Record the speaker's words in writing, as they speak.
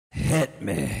Hit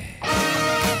me.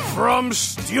 From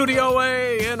Studio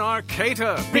A in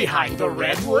Arcata, behind the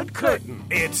redwood curtain,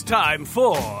 it's time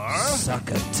for...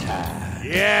 Succotash.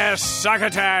 Yes,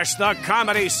 Succotash, the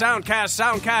comedy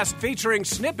soundcast featuring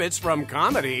snippets from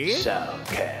comedy.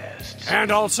 Soundcast.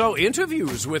 And also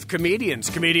interviews with comedians,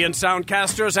 comedian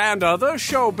soundcasters, and other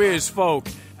showbiz folk.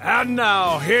 And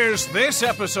now, here's this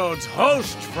episode's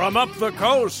host from up the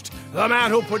coast, the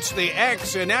man who puts the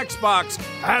X in Xbox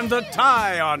and the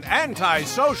tie on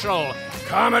antisocial,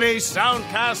 comedy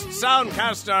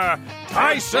soundcaster,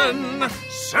 Tyson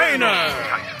Saner.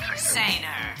 Saner.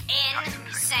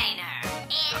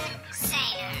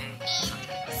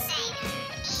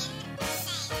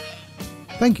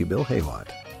 Thank you, Bill Haywatt.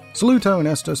 Saluto and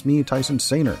estos me, Tyson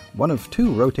Saner, one of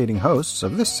two rotating hosts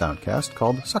of this soundcast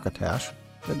called Succotash,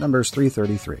 that numbers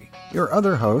 333. Your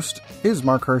other host is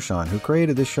Mark Hershon, who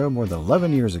created this show more than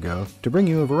 11 years ago to bring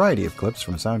you a variety of clips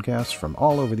from soundcasts from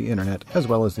all over the internet, as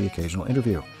well as the occasional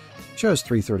interview. Shows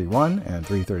 331 and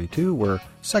 332 were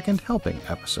second helping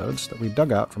episodes that we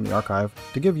dug out from the archive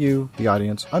to give you, the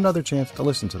audience, another chance to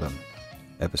listen to them.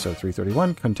 Episode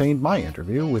 331 contained my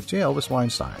interview with J. Elvis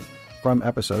Weinstein from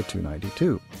episode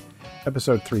 292.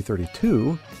 Episode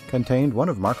 332 contained one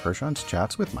of Mark Hershon's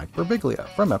chats with Mike Birbiglia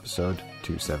from episode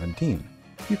 217.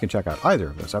 You can check out either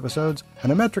of those episodes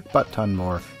and a metric butt ton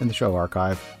more in the show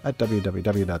archive at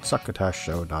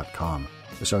www.succotashshow.com.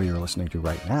 The show you're listening to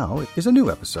right now is a new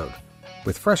episode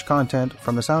with fresh content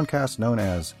from the soundcast known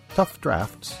as Tough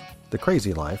Drafts, The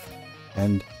Crazy Life,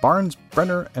 and Barnes,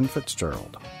 Brenner, and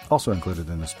Fitzgerald. Also included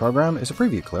in this program is a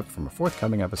preview clip from a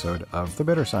forthcoming episode of The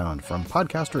Bitter Sound from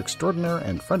podcaster extraordinaire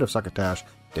and friend of Succotash,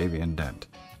 Davian Dent.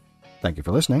 Thank you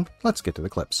for listening. Let's get to the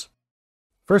clips.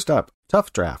 First up,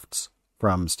 Tough Drafts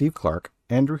from Steve Clark,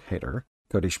 Andrew Hayter,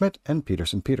 Cody Schmidt, and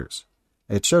Peterson Peters.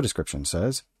 Its show description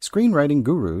says, Screenwriting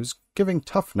gurus giving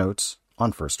tough notes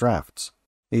on first drafts.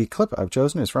 The clip I've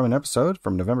chosen is from an episode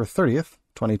from November 30th,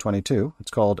 2022.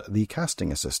 It's called The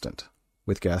Casting Assistant,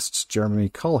 with guests Jeremy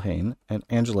Culhane and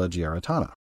Angela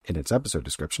Giarratana. In its episode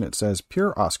description, it says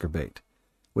pure Oscar bait,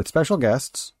 with special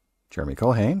guests Jeremy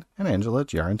Culhane and Angela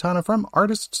Giarratana from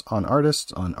Artists on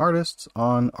Artists on Artists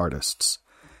on Artists.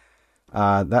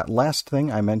 That last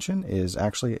thing I mentioned is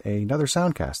actually another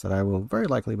soundcast that I will very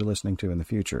likely be listening to in the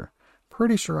future.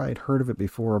 Pretty sure I'd heard of it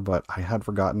before, but I had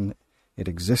forgotten it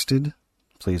existed.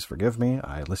 Please forgive me.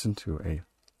 I listen to a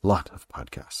lot of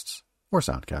podcasts, or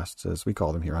soundcasts as we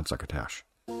call them here on Succotash.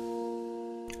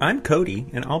 I'm Cody,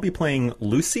 and I'll be playing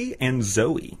Lucy and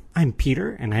Zoe. I'm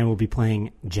Peter, and I will be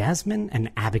playing Jasmine and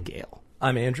Abigail.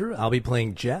 I'm Andrew. I'll be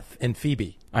playing Jeff and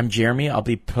Phoebe. I'm Jeremy. I'll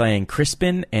be playing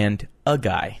Crispin and a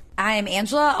guy. I'm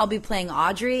Angela. I'll be playing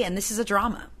Audrey, and this is a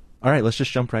drama. All right, let's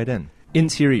just jump right in.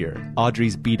 Interior,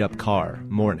 Audrey's beat-up car,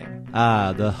 morning.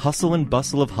 The hustle and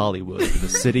bustle of Hollywood, the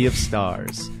city of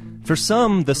stars. For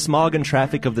some, the smog and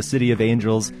traffic of the City of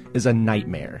Angels is a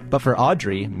nightmare. But for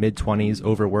Audrey, mid-20s,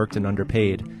 overworked and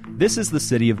underpaid, this is the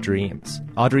city of dreams.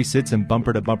 Audrey sits in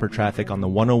bumper-to-bumper traffic on the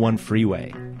 101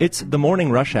 freeway. It's the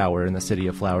morning rush hour in the city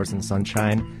of flowers and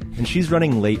sunshine, and she's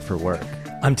running late for work.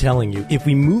 I'm telling you, if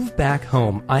we move back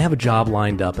home, I have a job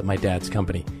lined up at my dad's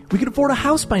company. We could afford a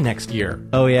house by next year.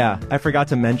 Oh yeah, I forgot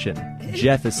to mention,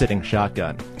 Jeff is sitting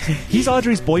shotgun. He's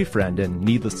Audrey's boyfriend, and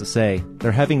needless to say,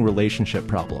 they're having relationship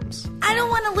problems. I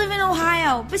don't want to live in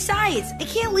Ohio. Besides, I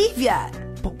can't leave yet.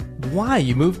 But why?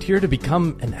 You moved here to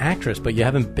become an actress, but you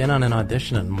haven't been on an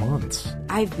audition in months.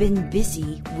 I've been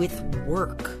busy with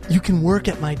work. You can work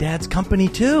at my dad's company,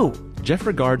 too. Jeff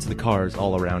regards the cars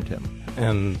all around him.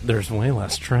 And there's way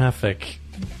less traffic.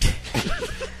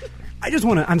 I just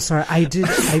want to, I'm sorry, I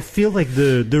feel like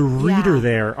the reader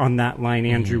there on that line,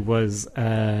 Andrew, was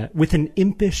with an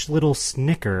impish little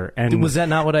snicker. And was that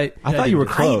not what I thought you were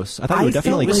close. I thought you were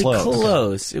definitely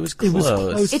close. It was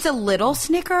close. It's a little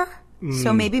snicker,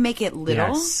 so maybe make it little.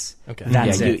 Yes. Okay.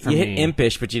 That's you it hit me.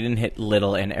 impish, but you didn't hit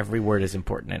little, and every word is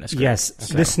important in a script. Yes,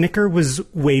 the snicker was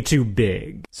way too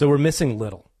big. So we're missing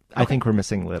little. I think we're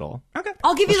missing little. Okay.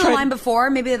 I'll give you the line before.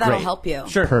 Maybe that'll Great. help you.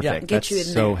 Sure. Perfect. Get you That's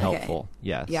in so there. helpful. Okay.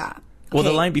 Yes. Yeah. Well, the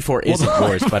Okay. line before isn't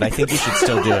yours, but I think you should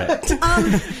still do it.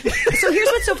 So here's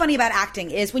what's so funny about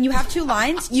acting is when you have two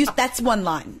lines, that's one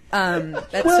line.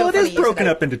 That's Well, so it funny is you broken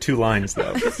said up into two lines,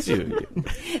 though. That's so And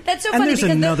funny there's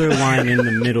because another line in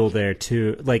the middle there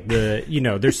too, like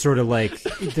there's sort of like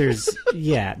there's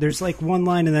like one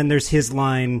line and then there's his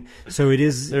line. So it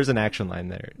is There's an action line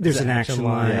there. there's an action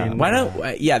line. Why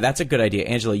don't? Yeah, that's a good idea,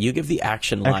 Angela. You give the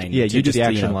action line. yeah, to you do just, the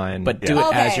action line. but do Yeah.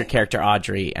 it as Okay. your character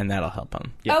Audrey, and that'll help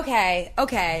him.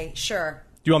 Okay, sure.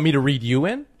 Do you want me to read you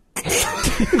in?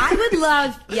 I would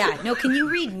love, can you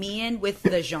read me in with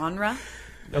the genre?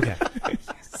 Okay.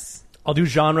 I'll do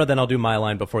genre, then I'll do my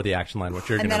line before the action line, which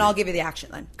you're going And to then I'll give you the action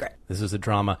line. Great. This is a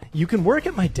drama. You can work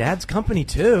at my dad's company,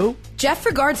 too. Jeff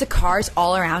regards the cars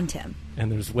all around him.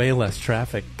 And there's way less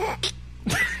traffic.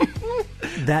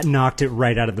 That knocked it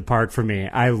right out of the park for me.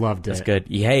 I loved it. That's good.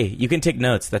 Hey, you can take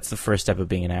notes. That's the first step of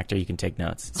being an actor. You can take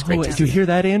notes. It's great. Did you hear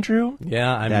that, Andrew?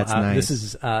 Yeah, That's nice. This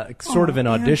is sort of an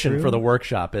audition Andrew. for the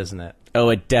workshop, isn't it? Oh,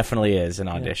 it definitely is an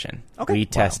audition. Yeah. Okay. We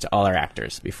test all our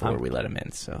actors before we let them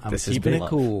in. So I'm this is keeping big it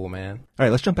cool, man. All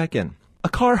right, let's jump back in. A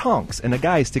car honks, and a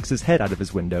guy sticks his head out of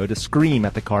his window to scream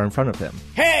at the car in front of him.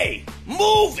 Hey,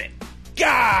 move it!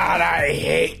 God, I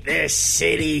hate this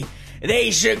city.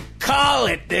 They should call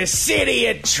it the city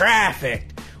of traffic.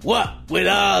 What with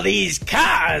all these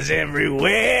cars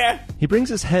everywhere? He brings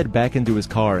his head back into his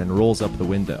car and rolls up the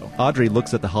window. Audrey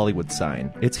looks at the Hollywood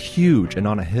sign. It's huge and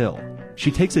on a hill. She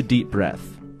takes a deep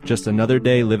breath. Just another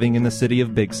day living in the city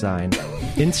of Big Sign.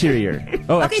 Interior.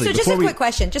 Oh, Okay, actually, so just a quick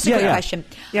question. Yeah.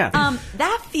 Yeah.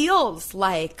 That feels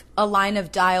like a line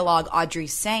of dialogue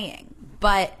Audrey's saying,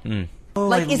 but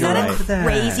is that a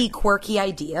crazy, quirky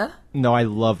idea? No, I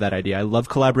love that idea. I love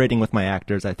collaborating with my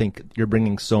actors. I think you're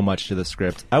bringing so much to the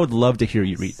script. I would love to hear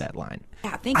you read that line.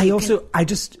 Yeah, thank you. I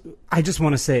just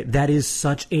want to say that is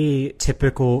such a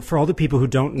typical, for all the people who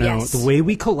don't know, Yes. the way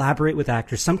we collaborate with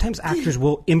actors. Sometimes actors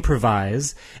will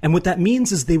improvise, and what that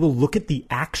means is they will look at the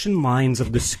action lines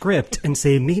of the script and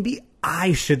say, maybe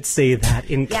I should say that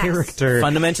in character.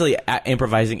 Fundamentally,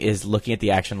 improvising is looking at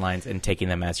the action lines and taking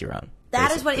them as your own.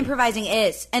 That is what improvising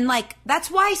is. And, that's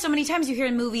why so many times you hear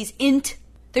in movies,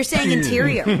 they're saying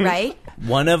interior, right?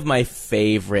 One of my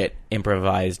favorite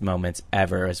improvised moments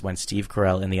ever is when Steve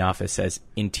Carell in The Office says,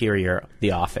 interior,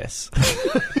 the office.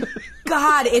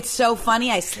 God, it's so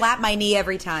funny. I slap my knee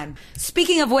every time.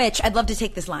 Speaking of which, I'd love to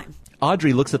take this line.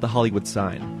 Audrey looks at the Hollywood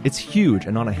sign. It's huge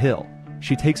and on a hill.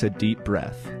 She takes a deep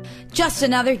breath. Just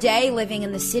another day living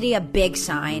in the city of Big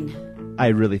Sign. I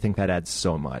really think that adds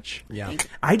so much. Yeah.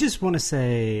 I just want to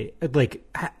say,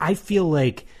 I feel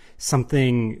like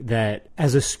something that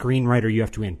as a screenwriter you have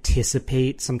to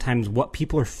anticipate sometimes what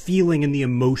people are feeling and the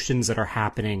emotions that are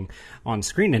happening on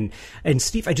screen. And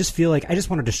Steve, I just feel like I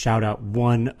just wanted to shout out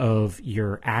one of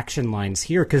your action lines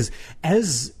here, because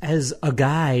as a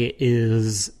guy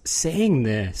is saying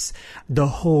this the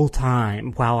whole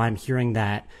time while I'm hearing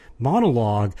that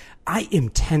monologue, I am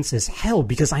tense as hell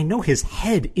because I know his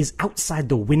head is outside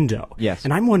the window. Yes.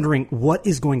 And I'm wondering what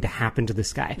is going to happen to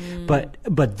this guy. But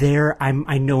there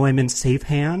I know I'm in safe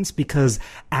hands, because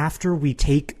after we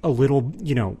take a little,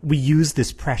 we use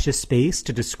this precious space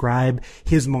to describe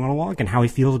his monologue and how he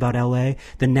feels about LA.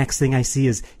 The next thing I see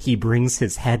is he brings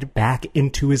his head back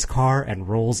into his car and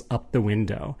rolls up the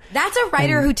window. That's a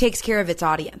writer who takes care of its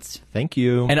audience. Thank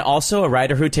you. And also a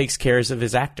writer who takes care of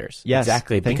his actors. Yes.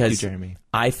 Exactly. Thank because you, Jeremy.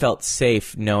 I felt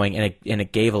safe knowing, and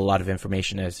it gave a lot of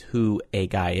information as who a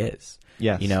guy is.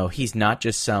 Yes. He's not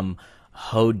just some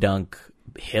ho-dunk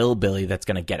hillbilly that's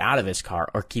going to get out of his car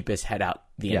or keep his head out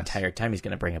the entire time. He's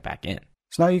going to bring it back in.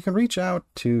 So now you can reach out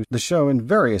to the show in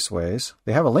various ways.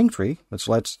 They have a link tree, which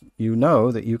lets you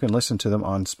know that you can listen to them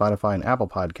on Spotify and Apple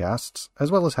Podcasts, as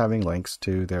well as having links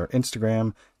to their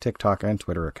Instagram, TikTok, and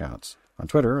Twitter accounts. On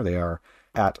Twitter, they are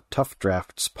at Tough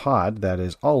Drafts Pod. That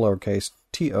is all lowercase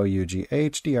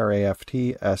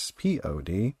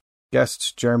TOUGHDRAFTSPOD.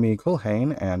 Guests Jeremy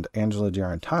Culhane and Angela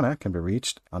Giarantana can be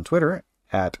reached on Twitter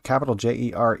at capital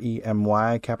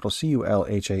JEREMY, capital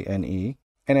CULHANE.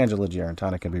 And Angela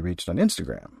Giarantana can be reached on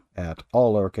Instagram at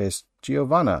all lowercase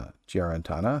Giovanna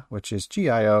Giarantana, which is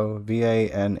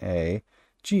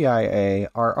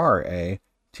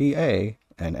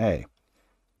GIOVANAGIARRATANA.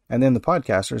 And then the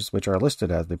podcasters, which are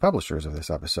listed as the publishers of this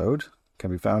episode,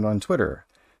 can be found on Twitter.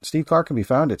 Steve Clark can be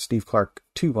found at Steve Clark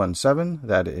 217.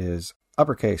 That is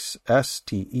uppercase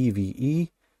STEVE,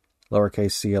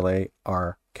 lowercase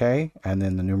CLARK, and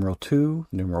then the numeral 2,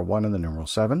 numeral 1, and the numeral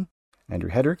 7. Andrew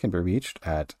Heder can be reached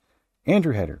at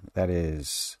Andrew Heder. That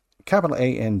is capital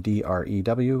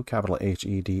ANDREW, capital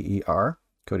HEDER.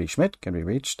 Cody Schmidt can be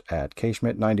reached at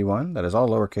KSchmidt91. That is all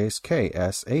lowercase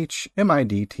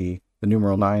KSHMIDT, the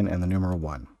numeral 9 and the numeral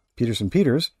 1. Peterson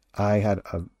Peters, I had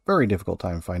a very difficult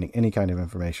time finding any kind of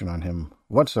information on him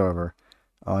whatsoever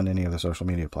on any of the social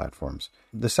media platforms.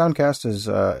 The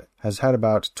Soundcast has had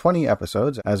about 20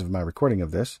 episodes as of my recording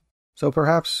of this, so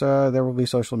perhaps there will be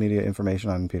social media information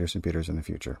on Peterson Peters in the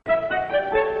future.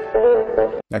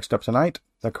 Next up tonight,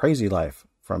 The Crazy Life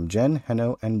from Jen,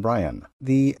 Henno, and Brian.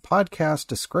 The podcast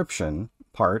description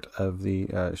part of the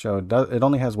show, it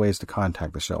only has ways to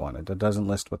contact the show on it. It doesn't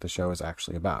list what the show is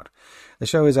actually about. The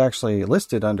show is actually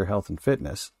listed under health and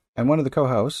fitness, and one of the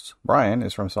co-hosts, Brian,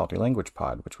 is from Salty Language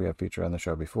Pod, which we have featured on the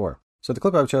show before. So the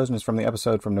clip I've chosen is from the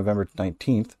episode from November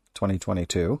 19th,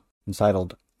 2022,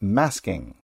 entitled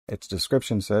Masking. Its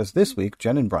description says, this week,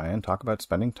 Jen and Brian talk about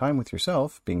spending time with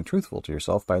yourself, being truthful to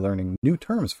yourself by learning new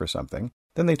terms for something.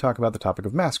 Then they talk about the topic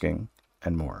of masking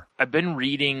and more. I've been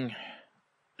reading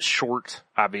short,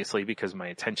 obviously, because of my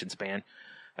attention span.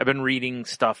 I've been reading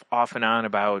stuff off and on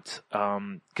about,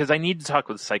 because I need to talk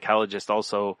with a psychologist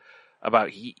also about,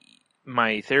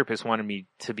 my therapist wanted me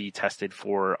to be tested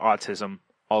for autism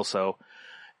also.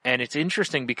 And it's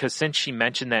interesting because since she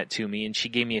mentioned that to me and she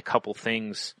gave me a couple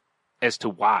things as to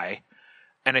why,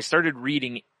 and I started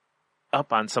reading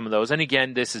up on some of those. And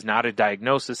again, this is not a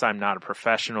diagnosis. I'm not a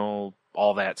professional,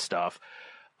 all that stuff.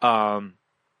 I'm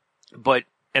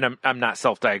not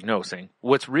self-diagnosing.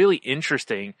 What's really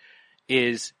interesting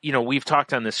is, we've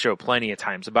talked on this show plenty of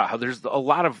times about how there's a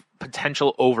lot of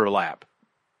potential overlap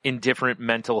in different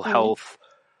mental health,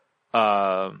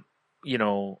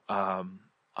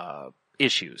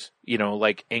 issues,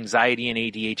 like anxiety and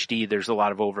ADHD, there's a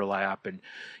lot of overlap. And,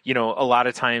 a lot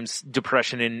of times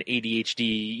depression and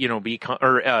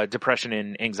ADHD, depression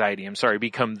and anxiety,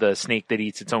 become the snake that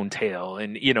eats its own tail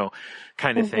and,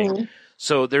 kind of thing.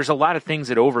 So there's a lot of things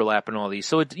that overlap in all these.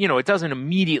 So it doesn't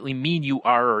immediately mean you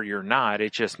are or you're not.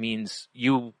 It just means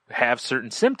you have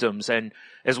certain symptoms. And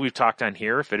as we've talked on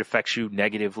here, if it affects you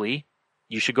negatively,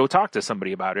 you should go talk to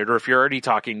somebody about it. Or if you're already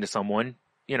talking to someone,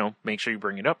 make sure you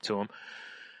bring it up to them.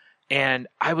 And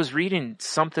I was reading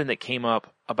something that came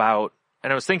up about,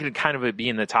 and I was thinking kind of it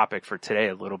being the topic for today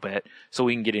a little bit, so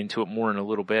we can get into it more in a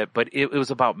little bit, but it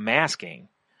was about masking.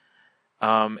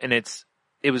 And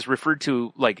it was referred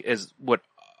to like as what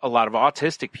a lot of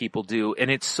autistic people do, and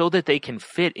it's so that they can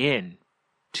fit in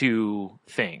to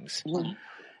things.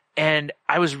 And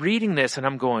I was reading this and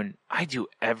I'm going, I do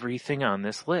everything on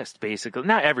this list, basically.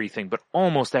 Not everything, but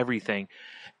almost everything.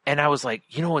 And I was like,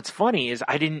 what's funny is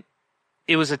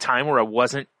it was a time where I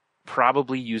wasn't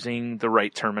probably using the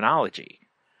right terminology.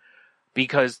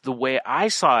 Because the way I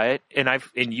saw it,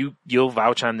 and you'll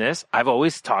vouch on this, I've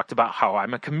always talked about how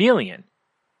I'm a chameleon.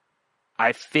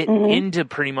 I fit into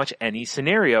pretty much any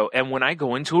scenario. And when I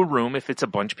go into a room, if it's a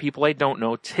bunch of people I don't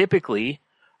know, typically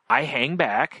I hang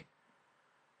back,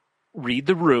 read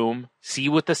the room, see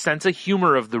what the sense of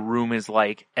humor of the room is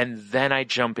like, and then I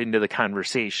jump into the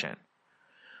conversation.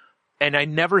 And I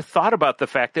never thought about the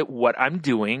fact that what I'm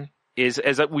doing is,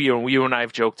 as you and I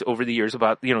have joked over the years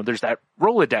about, there's that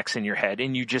Rolodex in your head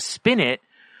and you just spin it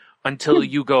until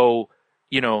you go,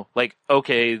 like,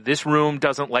 okay, this room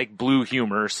doesn't like blue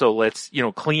humor, so let's,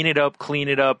 clean it up,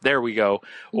 there we go,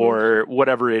 or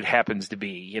whatever it happens to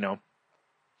be,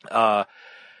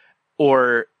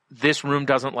 or this room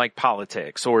doesn't like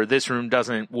politics, or this room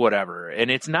doesn't whatever. And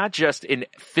it's not just in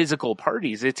physical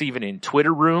parties, it's even in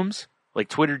Twitter rooms, like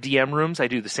Twitter DM rooms. I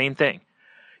do the same thing.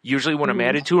 Usually when I'm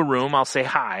added to a room, I'll say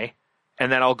hi,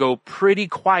 and then I'll go pretty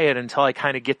quiet until I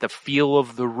kind of get the feel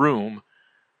of the room,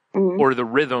 or the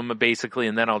rhythm, basically,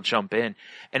 and then I'll jump in.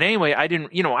 And anyway, I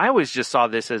didn't, I always just saw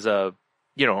this as I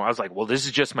was like, well, this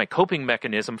is just my coping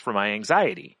mechanism for my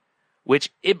anxiety,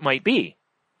 which it might be.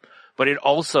 But it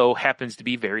also happens to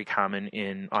be very common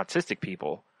in autistic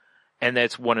people. And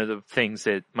that's one of the things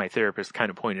that my therapist kind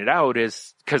of pointed out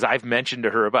is because I've mentioned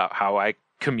to her about how I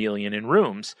chameleon in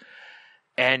rooms.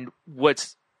 And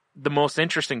what's the most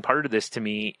interesting part of this to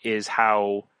me is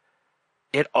how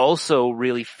it also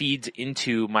really feeds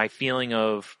into my feeling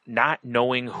of not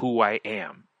knowing who I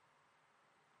am.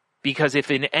 Because if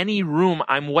in any room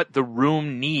I'm what the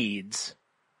room needs,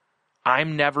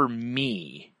 I'm never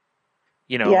me,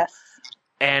 Yes.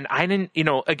 And I didn't,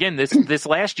 again, this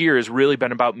last year has really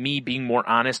been about me being more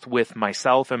honest with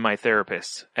myself and my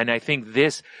therapist. And I think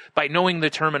this, by knowing the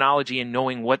terminology and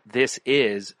knowing what this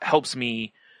is, helps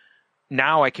me.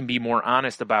 Now I can be more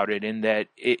honest about it in that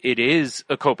it is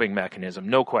a coping mechanism,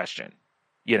 no question,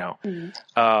 but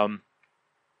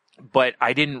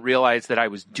I didn't realize that I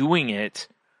was doing it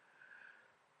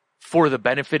for the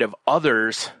benefit of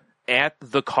others at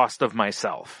the cost of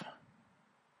myself,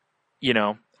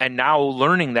 and now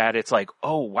learning that it's like,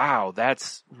 oh, wow,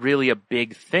 that's really a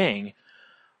big thing.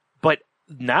 But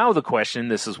now the question,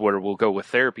 this is where we'll go with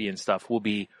therapy and stuff, will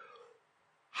be,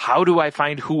 how do I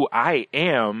find who I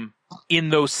am in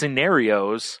those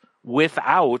scenarios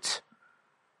without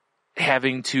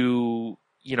having to,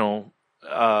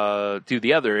 do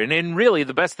the other? And then really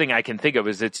the best thing I can think of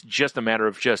is it's just a matter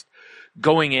of just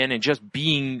going in and just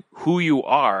being who you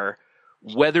are,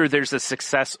 whether there's a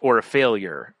success or a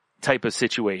failure type of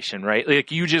situation, right?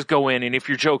 Like you just go in and if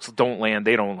your jokes don't land,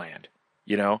 they don't land,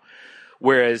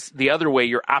 whereas the other way,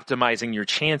 you're optimizing your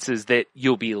chances that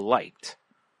you'll be liked.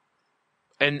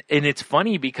 And it's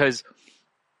funny because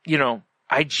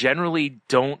I generally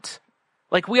don't,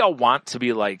 like, we all want to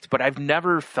be liked, but I've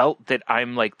never felt that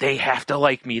I'm like, they have to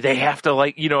like me. They have to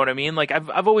like, you know what I mean? Like,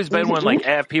 I've always been one, like,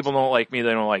 if people don't like me,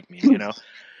 they don't like me,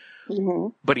 Mm-hmm.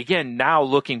 But again, now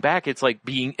looking back, it's like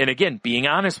being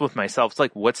honest with myself. It's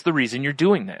like, what's the reason you're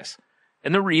doing this?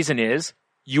 And the reason is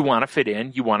you want to fit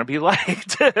in, you want to be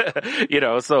liked,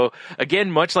 so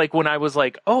again, much like when I was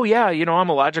like, oh yeah, I'm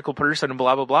a logical person and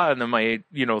blah, blah, blah. And then my,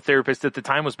 therapist at the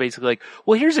time was basically like,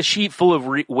 well, here's a sheet full of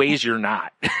ways you're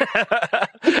not.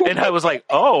 And I was like,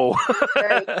 oh,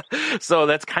 so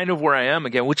that's kind of where I am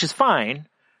again, which is fine.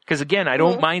 Because again, I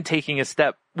don't mind taking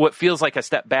what feels like a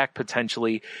step back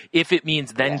potentially, if it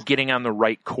means then getting on the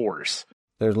right course.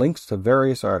 There's links to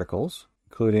various articles,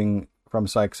 including from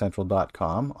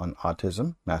PsychCentral.com on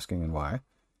autism, masking and why.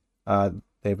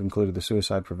 They've included the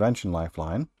Suicide Prevention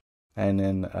Lifeline, and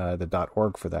then the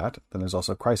 .org for that. Then there's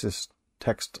also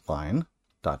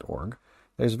CrisisTextLine.org.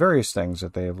 There's various things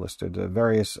that they have listed,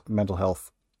 various mental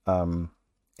health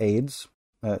aids.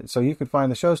 So you can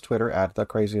find the show's Twitter at The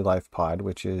Crazy Life Pod,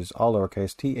 which is all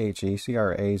lowercase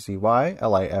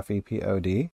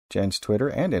TheCrazyLifepod. Jen's Twitter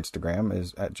and Instagram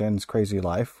is at Jen's Crazy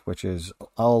Life, which is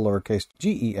all lowercase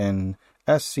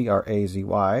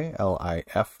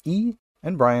GENSCRAZYLIFE.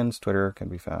 And Brian's Twitter can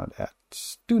be found at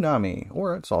Stunami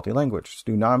or at Salty Language.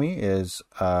 Stunami is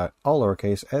all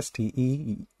lowercase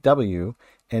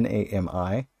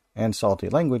STEWNAMI, and Salty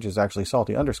Language is actually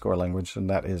Salty_language, and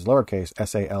that is lowercase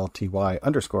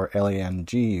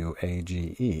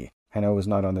SALTY_LANGUAGE. Henno is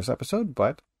not on this episode,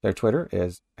 but their Twitter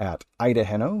is at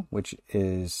IdaHenno, which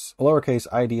is lowercase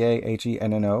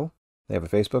IDAHENNO. They have a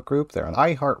Facebook group. They're on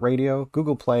iHeartRadio,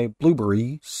 Google Play,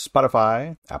 Blueberry,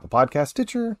 Spotify, Apple Podcast,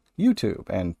 Stitcher, YouTube,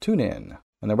 and TuneIn.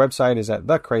 And their website is at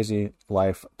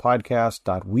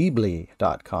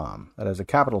thecrazylifepodcast.weebly.com. That is a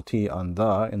capital T on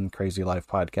the in Crazy Life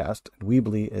Podcast.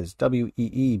 Weebly is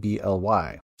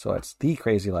WEEBLY. So it's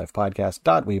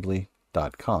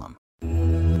thecrazylifepodcast.weebly.com.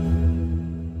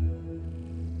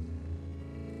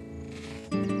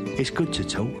 It's good to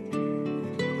talk.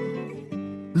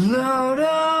 Load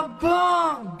up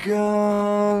on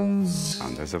guns.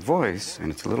 There's a voice,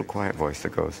 and it's a little quiet voice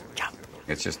that goes, jump.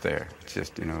 It's just there. It's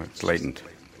just, it's latent.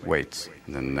 Waits.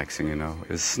 And then the next thing you know,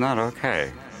 it's not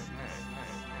okay.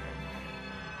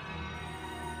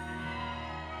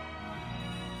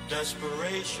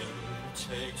 Desperation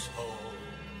takes hold.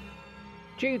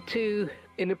 Due to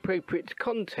inappropriate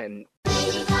content.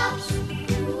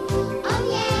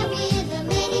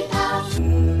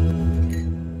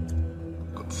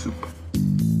 Super.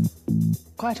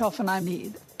 Quite often I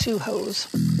need 2 holes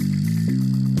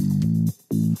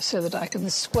so that I can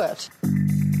squirt.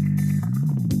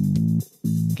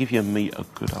 Give your meat a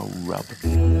good old rub.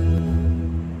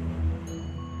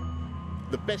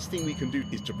 The best thing we can do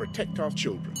is to protect our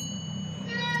children.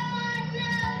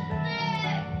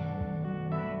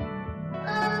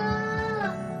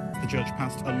 The judge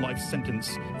passed a life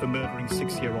sentence for murdering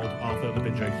 6-year-old Arthur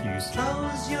Lavinjo Hughes.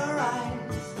 Close your eyes.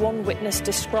 One witness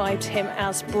described him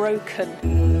as broken.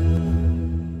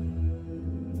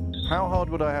 How hard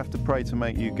would I have to pray to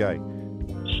make you gay?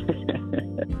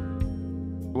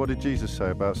 What did Jesus say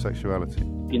about sexuality?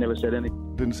 He never said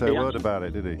anything. Didn't say a word about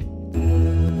it, did he?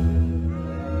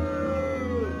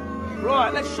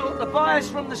 Right, let's sort the buyers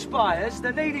from the spires,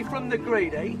 the needy from the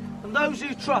greedy, and those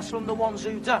who trust from the ones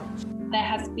who don't. There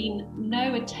has been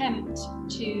no attempt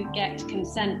to get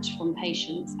consent from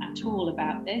patients at all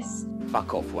about this.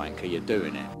 Fuck off, wanker, you're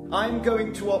doing it. I'm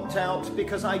going to opt out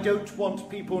because I don't want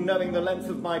people knowing the length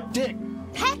of my dick.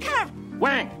 Pecker!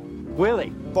 Wank!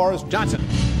 Willie! Boris Johnson.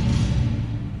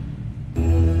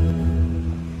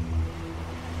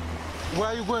 Where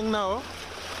are you going now?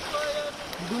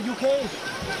 To UK.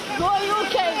 Go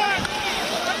UK!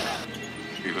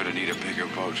 You're gonna need a bigger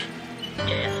boat.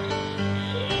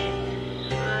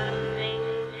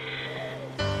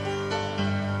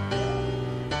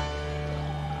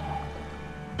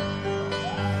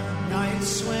 Night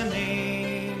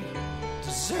swimming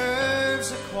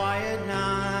deserves a quiet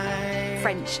night.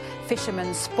 French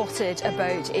fishermen spotted a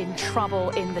boat in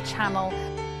trouble in the channel.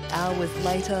 Hours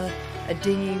later, a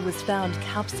dinghy was found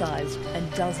capsized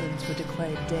and dozens were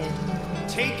declared dead.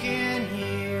 Taken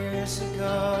years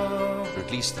ago. At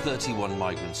least 31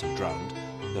 migrants have drowned.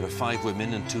 There are 5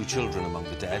 women and 2 children among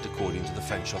the dead, according to the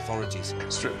French authorities.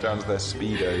 Stripped down to their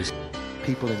speedos.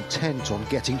 People intent on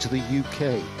getting to the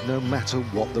UK, no matter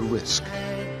what the risk.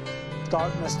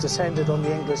 Darkness descended on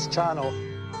the English Channel.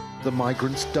 The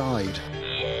migrants died.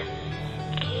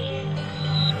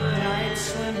 Night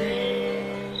swimming.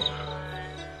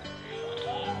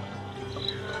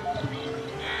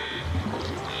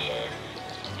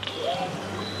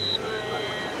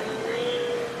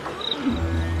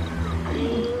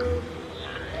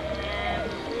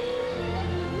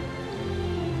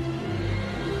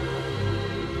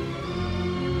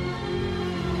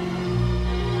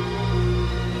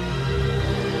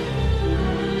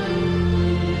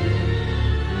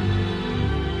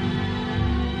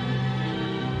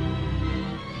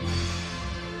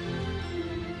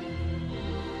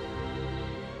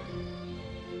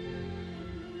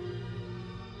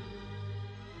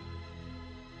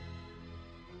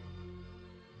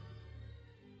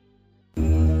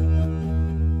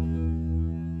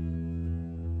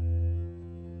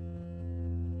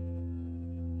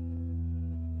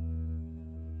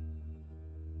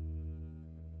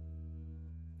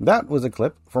 That was a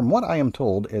clip from what I am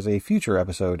told is a future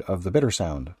episode of The Bitter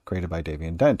Sound, created by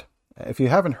Davian Dent. If you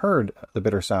haven't heard The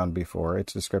Bitter Sound before,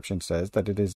 its description says that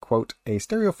it is, quote, a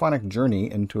stereophonic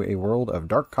journey into a world of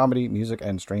dark comedy, music,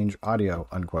 and strange audio,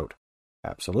 unquote.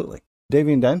 Absolutely.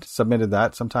 Davian Dent submitted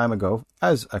that some time ago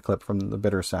as a clip from The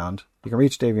Bitter Sound. You can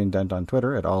reach Davian Dent on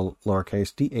Twitter at all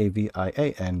lowercase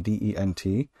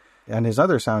DAVIANDENT. And his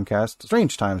other soundcast,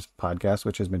 Strange Times podcast,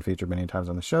 which has been featured many times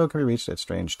on the show, can be reached at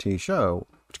Strange T Show,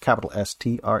 which is capital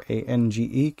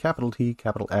STRANGE, capital T,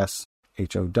 capital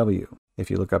SHOW. If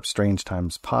you look up Strange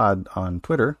Times Pod on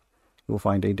Twitter, you will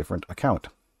find a different account.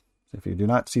 If you do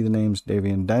not see the names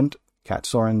Davian Dent, Kat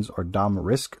Sorens, or Dom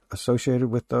Risk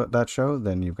associated with that show,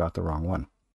 then you've got the wrong one.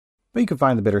 But you can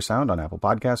find The Bitter Sound on Apple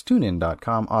Podcasts,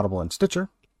 TuneIn.com, Audible, and Stitcher.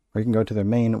 Or you can go to their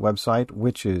main website,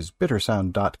 which is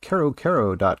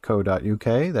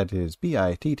bittersound.kerokero.co.uk. That is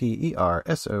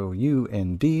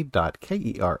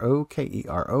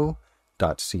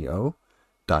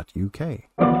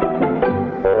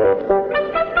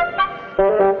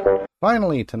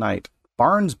Finally tonight,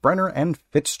 Barnes, Brenner, and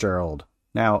Fitzgerald.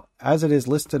 Now, as it is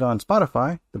listed on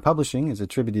Spotify, the publishing is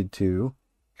attributed to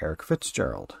Eric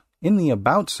Fitzgerald. In the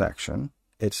About section,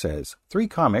 it says, 3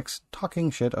 comics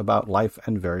talking shit about life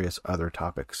and various other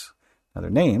topics. Now, their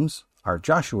names are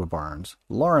Joshua Barnes,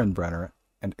 Lauren Brenner,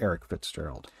 and Eric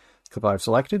Fitzgerald. The clip I've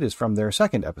selected is from their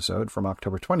second episode from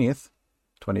October 20th,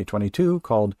 2022,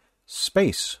 called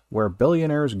Space, Where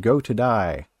Billionaires Go to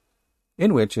Die,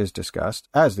 in which is discussed,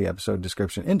 as the episode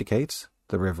description indicates,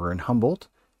 the river in Humboldt,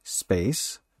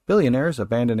 space, billionaires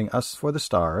abandoning us for the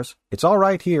stars. It's all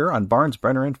right here on Barnes,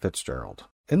 Brenner, and Fitzgerald.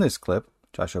 In this clip,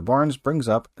 Joshua Barnes brings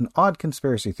up an odd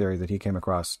conspiracy theory that he came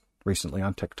across recently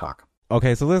on TikTok.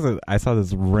 Okay, so listen, I saw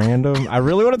this random. I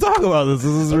really want to talk about this.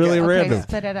 This is really random.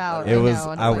 Spit it out.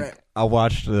 I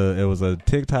watched. It was a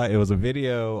TikTok. It was a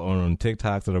video on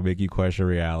TikToks that'll make you question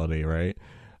reality, right?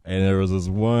 And there was this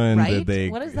one that they.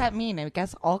 What does that mean? I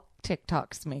guess all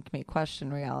TikToks make me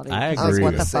question reality. I agree.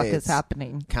 What the fuck is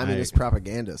happening? Communist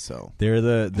propaganda. So they're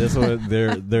they're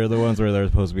the ones where they're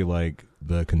supposed to be like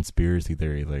the conspiracy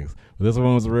theory things. But this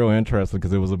one was real interesting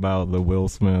because it was about the Will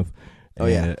Smith.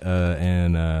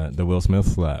 And the Will Smith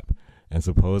slap, and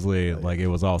supposedly it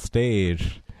was all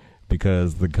staged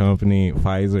because the company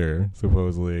Pfizer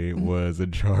supposedly was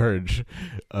in charge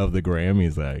of the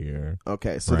Grammys that year.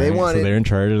 Okay, so they wanted. So they're in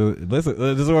charge of. Listen,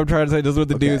 this is what I'm trying to say. This is what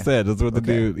the dude said. This is what the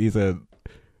dude he said.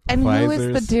 And Pfizer's, who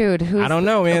is the dude? I don't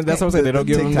know, man. That's what I'm saying. They don't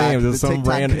give him names. It's some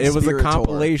random. It was a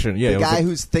compilation. Yeah, the guy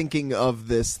who's thinking of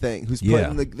this thing, who's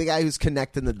putting the guy who's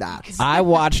connecting the dots. I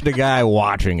watched the guy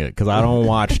watching it because I don't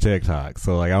watch TikTok,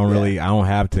 so I don't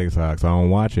have TikTok, so I don't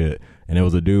watch it. And it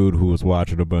was a dude who was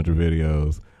watching a bunch of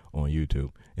videos on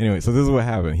YouTube. Anyway, so this is what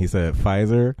happened. He said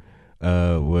Pfizer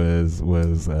was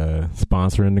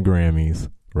sponsoring the Grammys,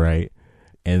 right?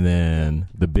 And then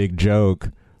the big joke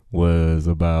was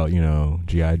about,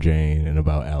 G.I. Jane and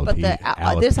about alopecia.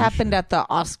 But this happened at the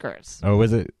Oscars. Oh,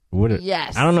 was it?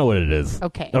 Yes. I don't know what it is.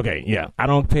 Okay, yeah. I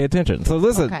don't pay attention. So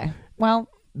listen. Okay, well.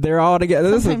 They're all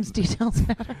together. Sometimes details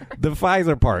matter. The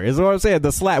Pfizer part is what I'm saying.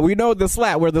 The slap. We know the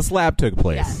slap where the slap took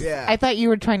place. Yes. Yeah. I thought you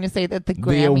were trying to say that the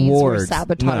Grammys were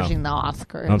sabotaging the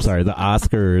Oscars. I'm sorry, the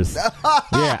Oscars.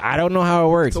 Yeah, I don't know how it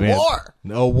works, it's man. A war.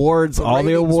 The awards, all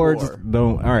the awards war.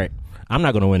 don't. All right, I'm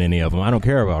not going to win any of them. I don't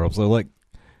care about them. So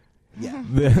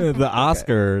the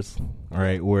Oscars, all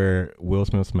right, where Will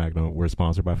Smith's Magnum were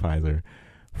sponsored by Pfizer.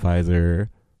 Pfizer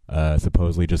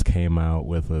supposedly just came out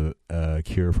with a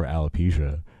cure for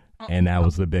alopecia, and that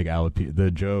was the big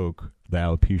alopecia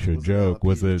joke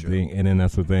was the thing, and then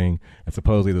that's the thing. And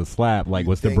supposedly the slap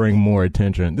was to bring more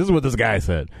attention. This is what this guy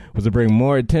said, was to bring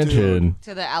more attention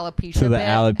to the alopecia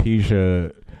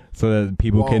alopecia, so that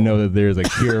people can know that there's a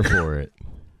cure for it,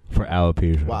 for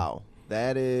alopecia. Wow,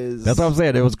 that's what I'm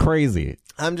saying. It was crazy.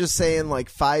 I'm just saying,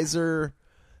 Pfizer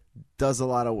does a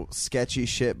lot of sketchy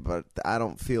shit, but I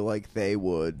don't feel like they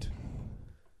would.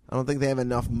 I don't think they have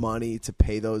enough money to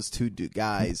pay those two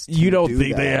guys. You don't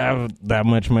think they have that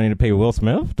much money to pay Will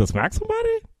Smith to smack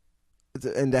somebody?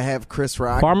 And to have Chris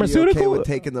Rock pharmaceutical be okay with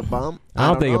taking the bump? I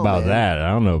don't think about that.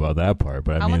 I don't know about that part.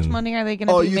 But how much money are they going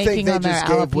to be making on their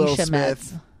alopecia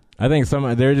meds? I think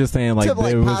they're just saying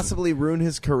to possibly ruin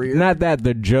his career. Not that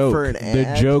the joke. For an ad?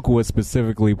 The joke was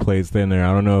specifically placed in there.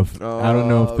 I don't know if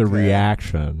the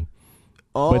reaction.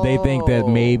 But they think that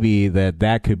maybe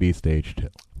that could be staged too.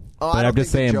 But I'm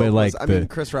just saying,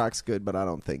 Chris Rock's good, but I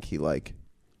don't think he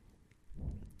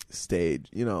staged,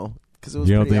 because it was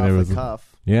pretty off the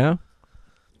cuff. Yeah?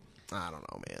 I don't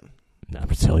know, man. I'm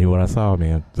just telling you what I saw,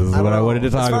 man. This is what I wanted to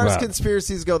talk about. As far as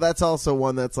conspiracies go, that's also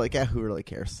one that's who really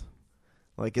cares?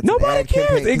 Like it's Nobody an ad cares.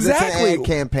 campaign, 'cause Exactly. It's an ad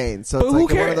campaign, so But it's who like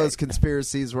one cares? of those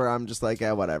conspiracies where I'm just like,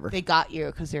 yeah, whatever. They got you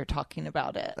because you're talking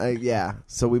about it. Yeah.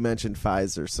 So we mentioned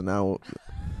Pfizer. So now,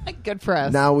 Good for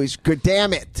us. now we should.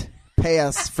 Damn it! Pay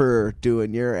us for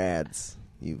doing your ads.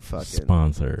 You fucking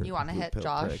Sponsor. You want to hit pill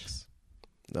Josh? pricks.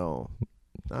 No,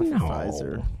 not for No.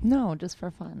 Pfizer. No, just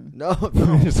for fun. No,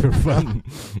 Just for fun.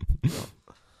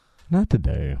 Not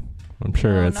today. I'm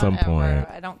sure No, at not some ever. point.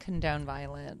 I don't condone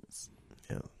violence.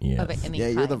 Yes. Of any Yeah,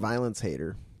 you're the kind. violence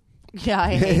hater. Yeah,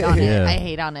 I hate on it. Yeah. I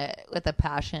hate on it with a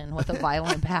passion, with a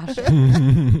violent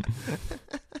passion.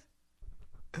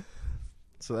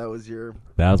 So that was your.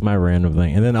 That was my random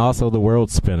thing. And then also the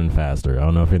world's spinning faster. I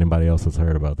don't know if anybody else has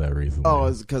heard about that recently. Oh,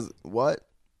 is because what?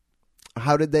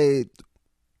 How did they?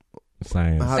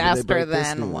 Science. How did they Faster break this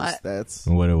than news? what? That's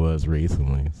What it was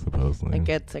recently, supposedly. Like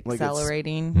it's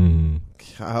accelerating. Mhm.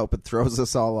 I hope it throws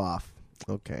us all off.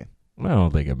 Okay. I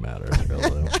don't think it matters,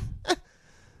 really.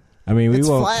 I mean, we It's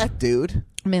won't. flat, dude.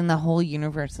 I mean, the whole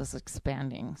universe is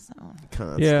expanding. So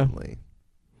Constantly.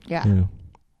 yeah.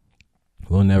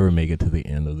 We'll never make it to the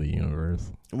end of the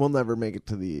universe. We'll never make it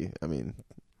to the. I mean,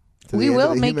 to We the end will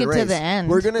of the make human it to race. the end.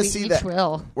 We're gonna We see each that.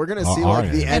 will. We're gonna Oh, see our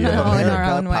like the end. end of In our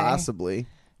America, own way. possibly.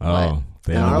 Oh,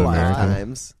 the In end our of America.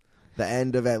 lifetimes, the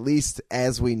end of at least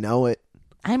as we know it.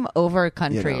 I'm over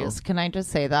countries. You know. Can I just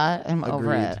say that? I'm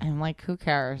over Agreed. it. I'm like, who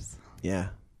cares? Yeah.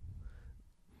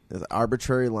 There's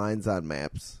arbitrary lines on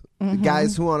maps. The Mhm.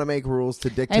 guys who want to make rules to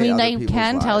dictate. I mean, other I people's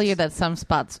can tell lives. you that some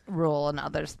spots rule and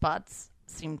other spots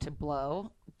seem to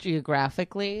blow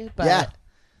geographically, but Yeah.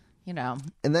 you know,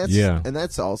 And that's Yeah. and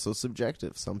that's also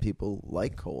subjective. Some people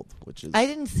like cold, which is I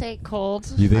didn't say cold.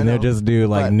 You think I they'll know, just do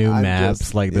like but new I'm maps?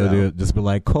 just, Like you they'll know. just be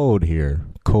like cold here,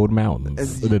 cold mountains.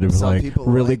 As And then it's some like people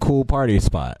really like- cool party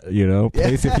spot. You know, Yeah.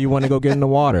 place if you want to go get in the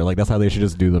water. Like that's how they should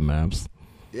just do the maps.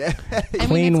 yeah. I Clean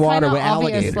mean, it's water kinda with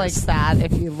obvious alligators. like that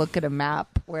if you look at a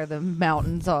map where the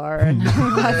mountains are and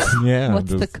what's, Yeah,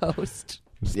 what's the just- coast.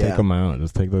 Just Yeah. take them out.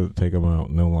 Just take them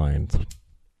out. No lines.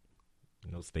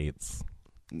 No states.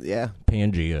 Yeah.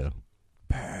 Pangea.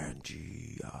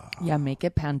 Yeah, make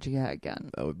it Pangea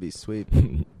again. That would be sweet.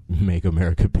 Make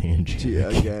America Pangea. Yeah,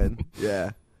 again.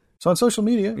 Yeah. So on social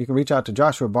media, you can reach out to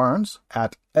Joshua Barnes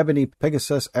at Ebony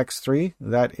Pegasus X3.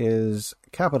 That is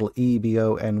capital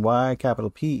EBONY,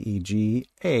 capital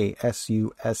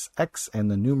PEGASUSX, and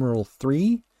the numeral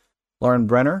 3. Lauren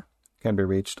Brenner can be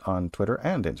reached on Twitter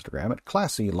and Instagram at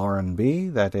Classy Lauren B.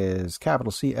 That is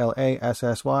capital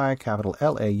CLASSY, capital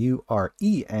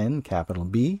LAUREN, capital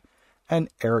B. And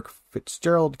Eric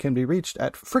Fitzgerald can be reached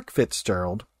at Frick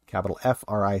Fitzgerald, capital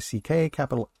FRICK,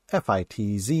 capital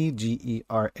FITZGERALD.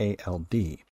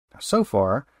 Now, so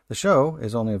far, the show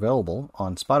is only available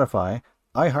on Spotify,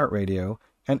 iHeartRadio,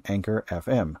 and Anchor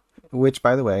FM, which,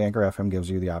 by the way, Anchor FM gives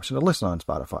you the option to listen on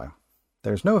Spotify.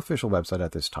 There's no official website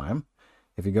at this time.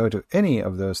 If you go to any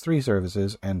of those three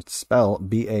services and spell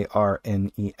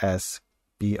BARNES,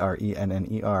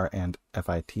 BRENNER, and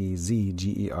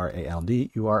FITZGERALD,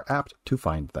 you are apt to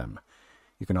find them.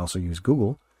 You can also use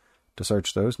Google to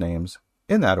search those names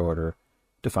in that order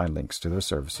to find links to those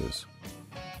services.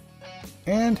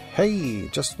 And hey,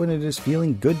 just when it is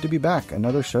feeling good to be back,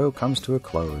 another show comes to a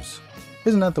close.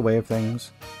 Isn't that the way of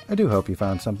things? I do hope you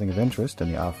found something of interest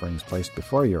in the offerings placed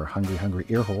before your hungry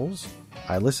earholes.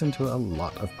 I listen to a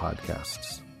lot of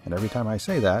podcasts, and every time I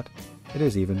say that, it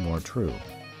is even more true.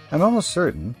 I'm almost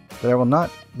certain that I will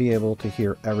not be able to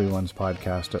hear everyone's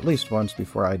podcast at least once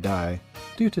before I die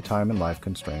due to time and life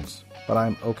constraints, but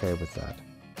I'm okay with that.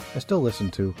 I still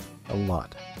listen to a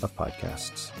lot of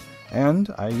podcasts, and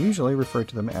I usually refer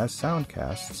to them as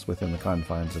soundcasts within the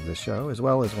confines of this show, as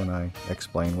well as when I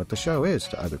explain what the show is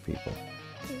to other people.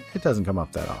 It doesn't come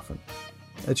up that often.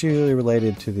 It's usually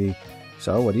related to the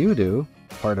 "so what do you do?"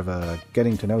 part of a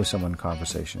getting to know someone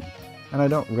conversation, and I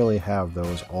don't really have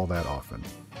those all that often.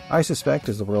 I suspect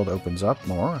as the world opens up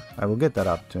more, I will get that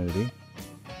opportunity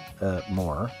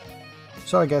more,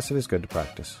 so I guess it is good to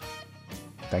practice.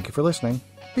 Thank you for listening.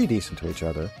 Be decent to each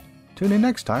other. Tune in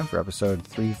next time for episode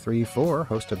 334,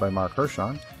 hosted by Mark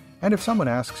Hershon, and if someone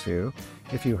asks you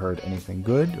if you heard anything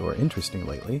good or interesting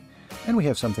lately, and we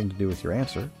have something to do with your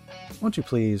answer, won't you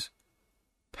please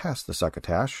pass the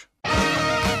succotash?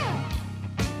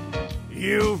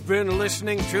 You've been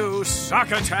listening to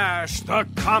Succotash, the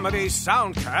comedy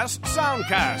soundcast,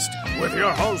 with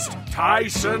your host,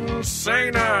 Tyson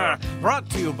Saner. Brought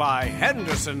to you by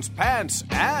Henderson's Pants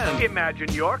and...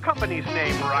 Imagine your company's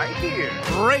name right here.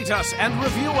 Rate us and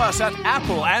review us at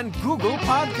Apple and Google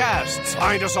Podcasts.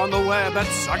 Find us on the web at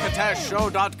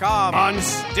succotashshow.com, on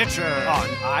Stitcher, on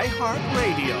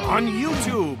iHeartRadio, on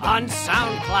YouTube, on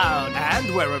SoundCloud,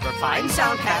 and wherever fine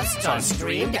soundcasts are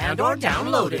streamed and or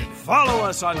downloaded. Follow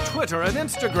us on Twitter and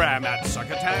Instagram at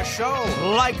Succotash Show.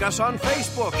 Like us on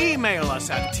Facebook. Email us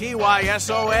at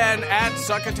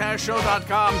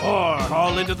tyson@succotashshow.com or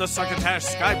call into the Succotash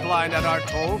Skype line at our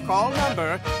toll call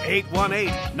number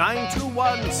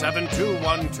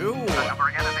 818-921-7212. That number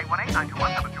again is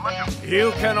 818-921-7212.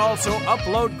 You can also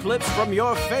upload clips from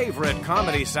your favorite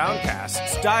comedy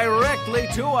soundcasts directly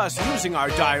to us using our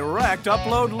direct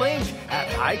upload link at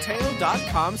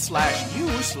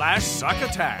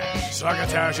hightail.com/u/succotash.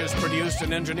 Succotash is produced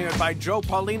and engineered by Joe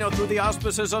Paulino through the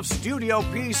auspices of Studio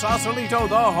P Sausalito,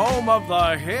 the home of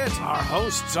the hit. Our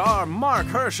hosts are Mark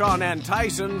Hershon and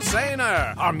Tyson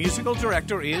Saner. Our musical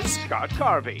director is Scott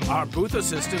Carvey. Our booth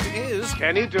assistant is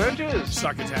Kenny Durges.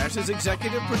 Succotash is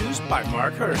executive produced by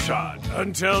Mark Hershon.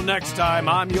 Until next time,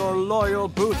 I'm your loyal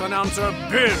booth announcer,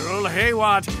 Bill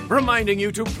Haywatt, reminding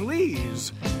you to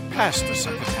please pass the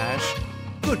Succotash.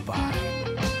 Goodbye.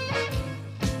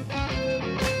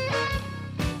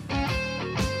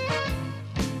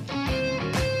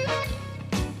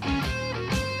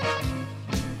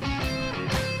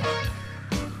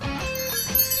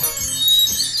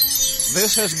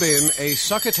 This has been a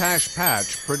Succotash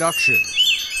Patch production.